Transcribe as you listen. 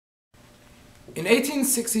In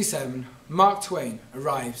 1867, Mark Twain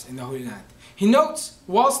arrives in the Holy Land. He notes,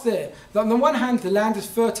 whilst there, that on the one hand the land is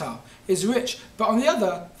fertile, is rich, but on the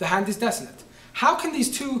other, the land is desolate. How can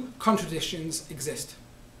these two contradictions exist?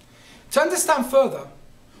 To understand further,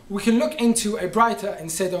 we can look into a brighter in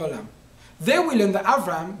Seder Olam. There we learn that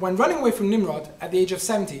Avram, when running away from Nimrod at the age of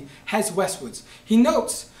 70, heads westwards. He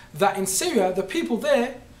notes that in Syria, the people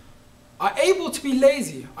there are able to be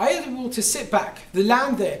lazy, are able to sit back. The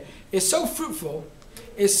land there is so fruitful,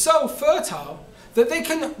 is so fertile, that they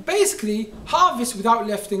can basically harvest without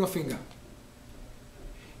lifting a finger.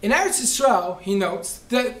 In Eretz Yisrael, he notes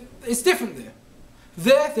that it's different there.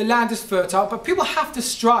 There, the land is fertile, but people have to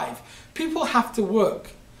strive. People have to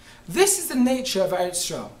work. This is the nature of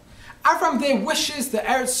Eretz Yisrael. Avram there wishes that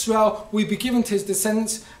Eretz Yisrael will be given to his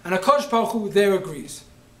descendants, and HaKadosh Baruch Hu there agrees.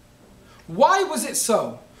 Why was it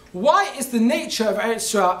so? Why is the nature of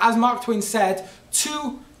Eretz Yisrael, as Mark Twain said,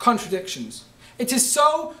 two contradictions? It is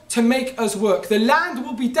so to make us work. The land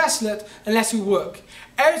will be desolate unless we work.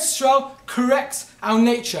 Eretz Yisrael corrects our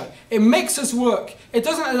nature. It makes us work. It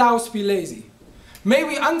doesn't allow us to be lazy. May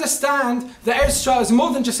we understand that Eretz Yisrael is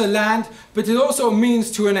more than just a land, but it also a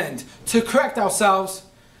means to an end. To correct ourselves,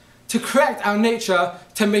 to correct our nature,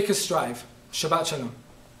 to make us strive. Shabbat Shalom.